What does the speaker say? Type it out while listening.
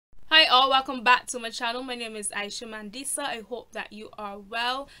all, welcome back to my channel. My name is Aisha Mandisa. I hope that you are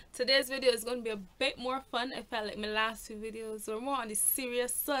well. Today's video is going to be a bit more fun. I felt like my last two videos were more on the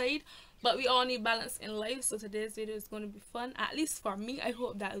serious side, but we all need balance in life, so today's video is going to be fun, at least for me. I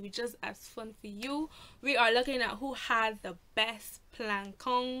hope that it will be just as fun for you. We are looking at who had the best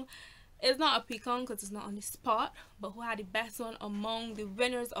Plannedcong. It's not a Picong because it's not on the spot, but who had the best one among the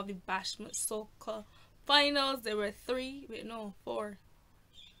winners of the Bashment Soca Finals. There were four.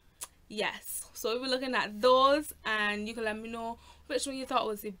 Yes, so we'll be looking at those, and you can let me know which one you thought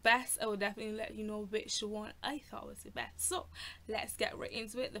was the best. I will definitely let you know which one I thought was the best. So let's get right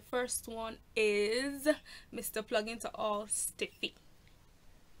into it. The first one is Mr. Plug Into All Stiffy.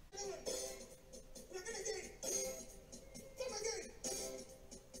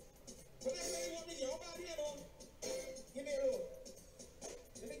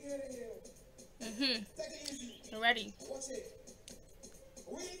 Ready?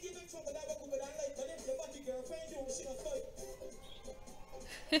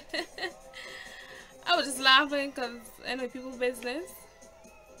 I was just laughing because I know people's business.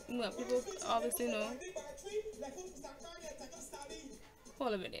 Well, people obviously know.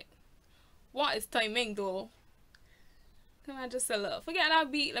 Hold a minute. What is timing though? Come on, just a little. Forget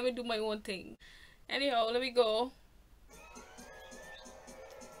that beat. Let me do my own thing. Anyhow, let me go.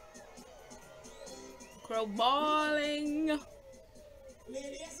 Crow balling.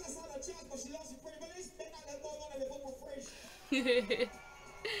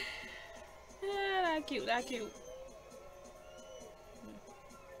 Yeah, that cute, that cute.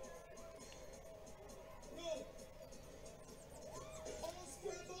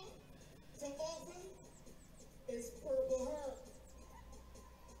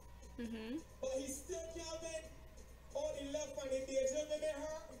 But he still can't make all the left and the days with her.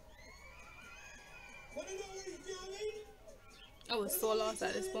 But you know what he can't make? I was so lost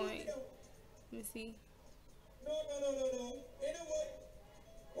at this point. Let me see. No. You know what?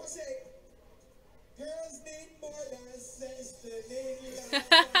 What's it? Girls need more than sex to live.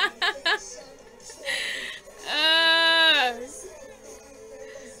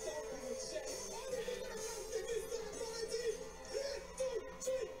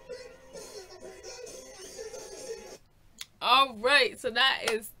 Alright, so that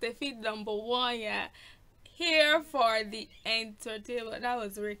is defeat number one, yeah. Here for the entertainment. That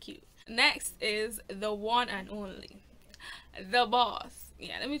was very cute. Next is the one and only, the boss.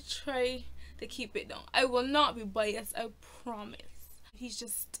 Yeah, let me try to keep it down. I will not be biased, I promise. He's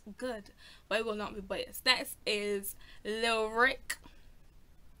just good, but I will not be biased. Next is Lil Rick.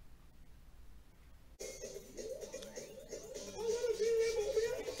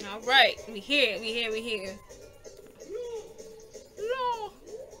 Alright, we here. No.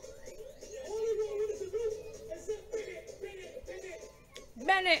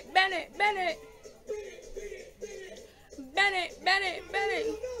 Bennett.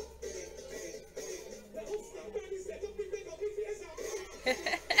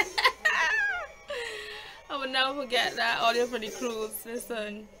 I will never forget that audio for the cruise.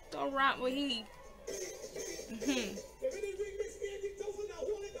 Listen, don't rap with he.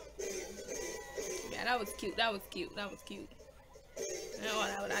 Yeah, that was cute. Oh, that was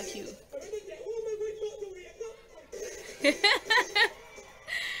that cute.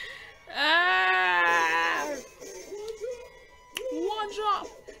 One drop.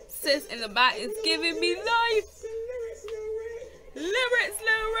 Sis in the back is giving me life. Lyrics.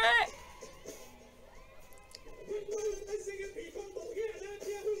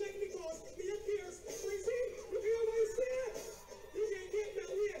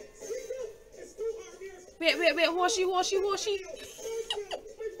 Wait, washy.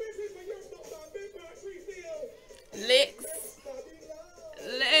 Licks.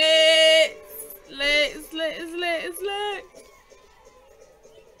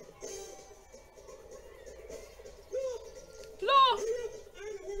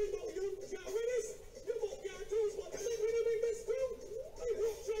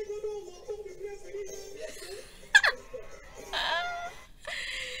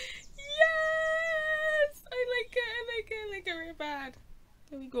 Yes, I like it very bad.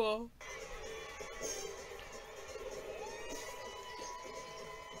 There we go.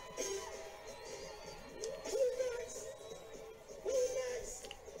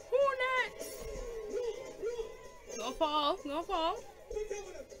 Gonna fall.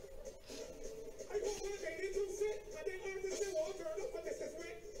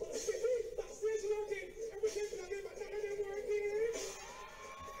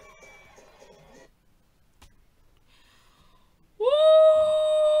 Woo!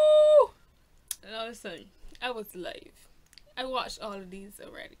 Now listen, I was live. I watched all of these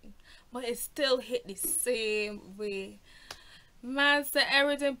already, but it still hit the same way. Man said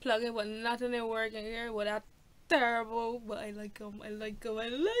everything plugging, but nothing is working here. Well, that's terrible, but I like them. I like them. I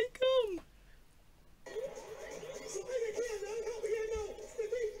like them.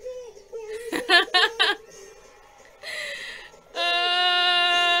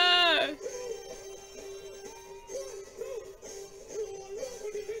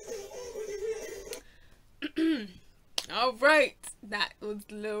 All right, that was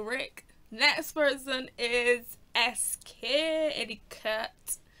Lyric. Next person is SK Eddie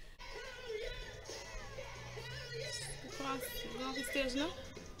Cut. Off the stage now.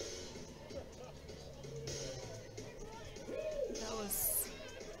 That was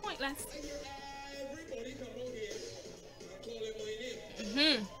pointless. My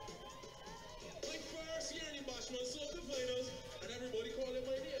first year in the Bashment Soca Finals, and everybody calling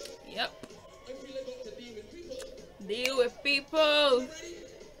my name. Yep. I feel like I got to deal with people. Deal with people. Ready?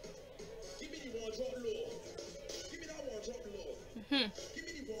 Give me the one drop low. Give me that one drop low. Give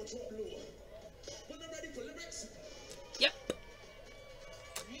me the one drop low. When I'm ready for lyrics. Yep.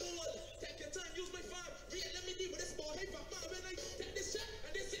 You know what? Take your time, use my phone. Let me deal with this ball. Hey, papa, when I take this shot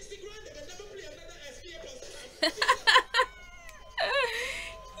and this 60 grand, they can never play another SK plus.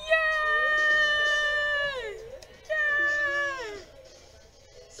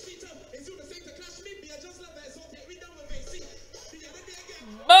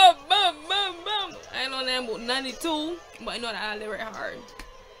 Boom, boom, boom, boom. I know them about 92, but I know that I lyric hard.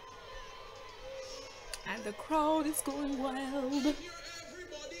 And the crowd is going wild.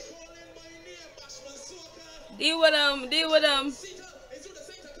 Deal with them, deal with them.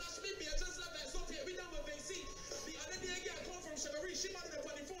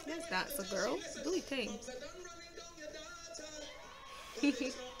 Yes, that's a girl. Do you think?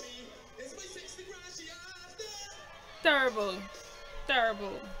 Terrible.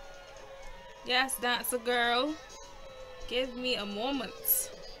 Terrible. Yes, that's a girl. Give me a moment.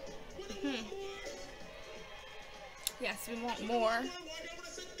 Yes, we want more.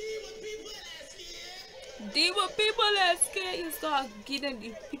 Deal with people that's scared. You just gotta give them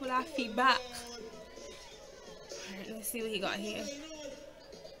the people that feedback. Alright, let's see what he got here.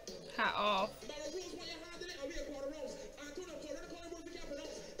 Hat off.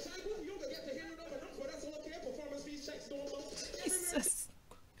 Jesus.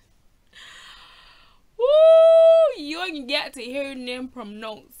 Woo! You don't get to hear them from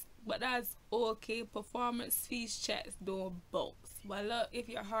notes, but that's okay. Performance fees checks don't bounce. But look, if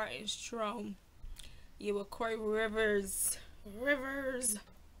your heart is strong, you will cry rivers. Rivers.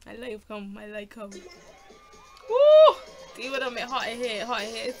 I like him. I like him. Woo! Deal with him at hot head. Hot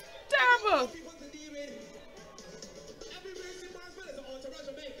head. It's terrible.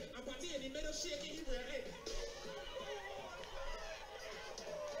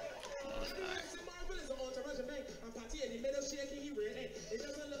 It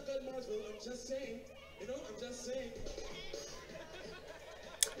doesn't look good, Marshall. I'm just saying. You know, I'm just saying.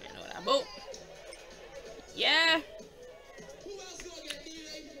 I know that boat. Yeah. Who else gonna get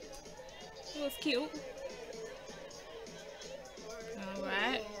D-Ray? It was cute.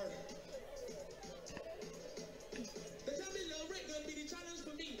 Alright. The time in Lil Rick gonna be the challenge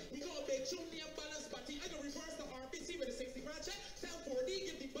for me. We gonna make Junior balance party. I gonna reverse the RBC with a 60 grand check. Tell 4D,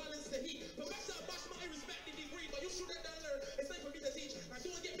 give the balance the heat. Professor Bashment, I respect the degree, but you should have done learn. It's time for me to teach. I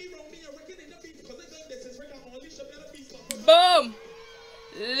don't get me wrong, me a reckon in the beat, because I got this is Rick, I only should better be stuff. Boom!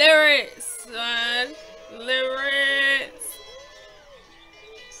 Lyrics, man. Lyrics.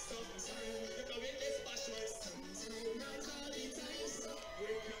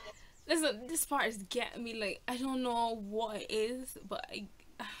 Listen, this part is getting me, like, I don't know what it is, but I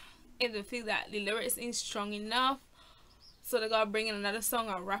feel that the lyrics ain't strong enough, so they gotta bring in another song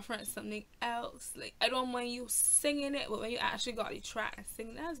or reference something else. Like, I don't mind you singing it, but when you actually got the track and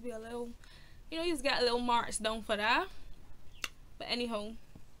sing, that has to be a little, you know, you just get a little marks down for that. But anyhow,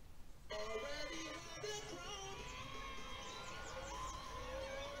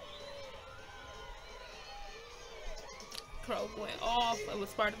 crowd going off. I was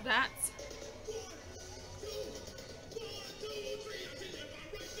part of that.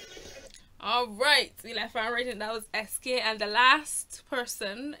 Alright, we left our rating. That was SK, and the last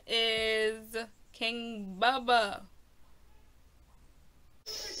person is King Bubba.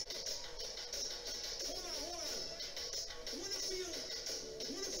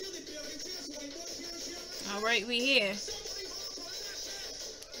 Alright, we here.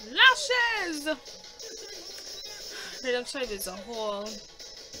 Lashes! Freedom Tribe is a whole.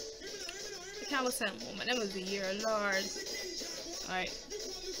 The Camel Tent moment. That was a year, Lord. Alright.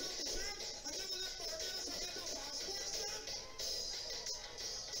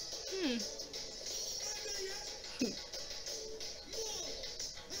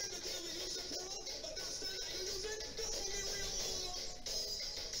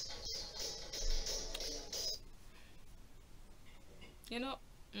 You know,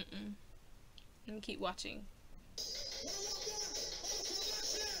 let me keep watching.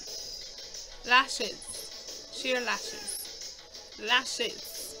 Lashes. Sheer lashes. Lashes.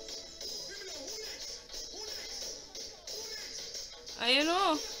 I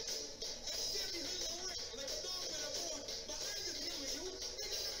know.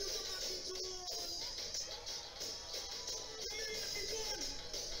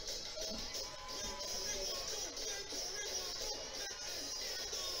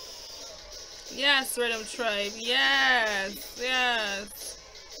 Yes, Rhythm Tribe. Yes. Yes.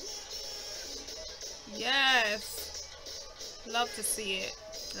 Yes. Love to see it.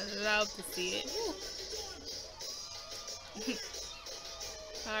 I love to see it.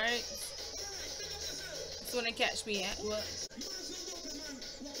 Alright. This one to catch me at what?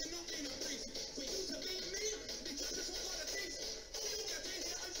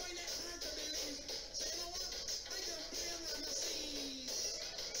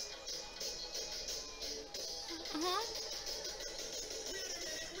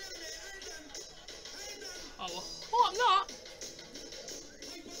 Oh, I'm not.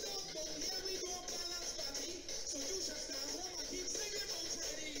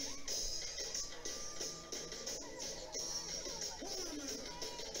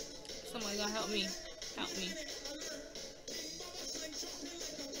 Someone gonna help me. Help me.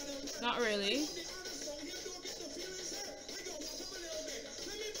 Not really.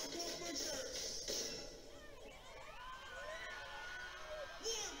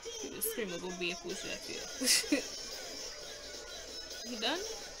 The screamer gonna be a push I feel. You done?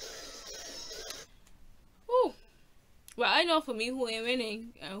 Woo. Well, I know for me who ain't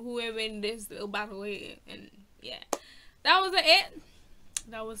winning and who ain't winning this little battle with, and yeah, that was it.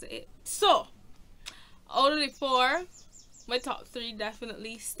 That was it. So, out of the four, my top three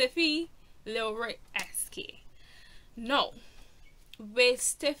definitely Stiffy, Lil Rick, SK. No, with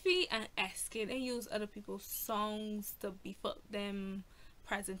Stiffy and SK, they use other people's songs to beef up them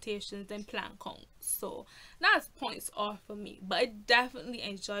presentations and Plannedcong. So that's points off for me. But I definitely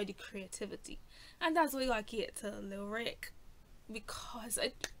enjoy the creativity, and that's what I gotta give it to Lil Rick, because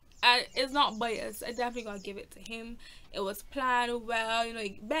it's not biased. I definitely gotta give it to him. It was planned well, you know,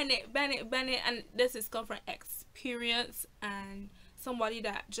 Bennett, and this is come from experience and somebody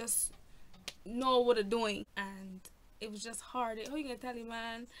that just know what they're doing. And it was just hard. Who you gonna tell you,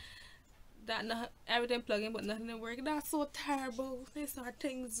 man, that everything plug in but nothing didn't work? That's so terrible. These are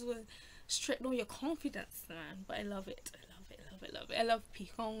things with straight on your confidence, man. But I love it. I love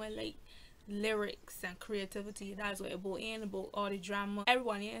Picong. I like lyrics and creativity. That's what it brought in, about all the drama.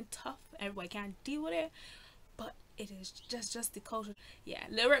 Everyone ain't tough, everybody can't deal with it, but it is just the culture. Yeah,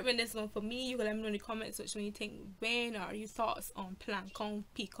 lyric win this one for me. You can let me know in the comments which one you think win, or your thoughts on Plannedcong,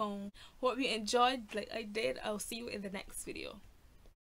 Picong. Hope you enjoyed like I did. I'll see you in the next video.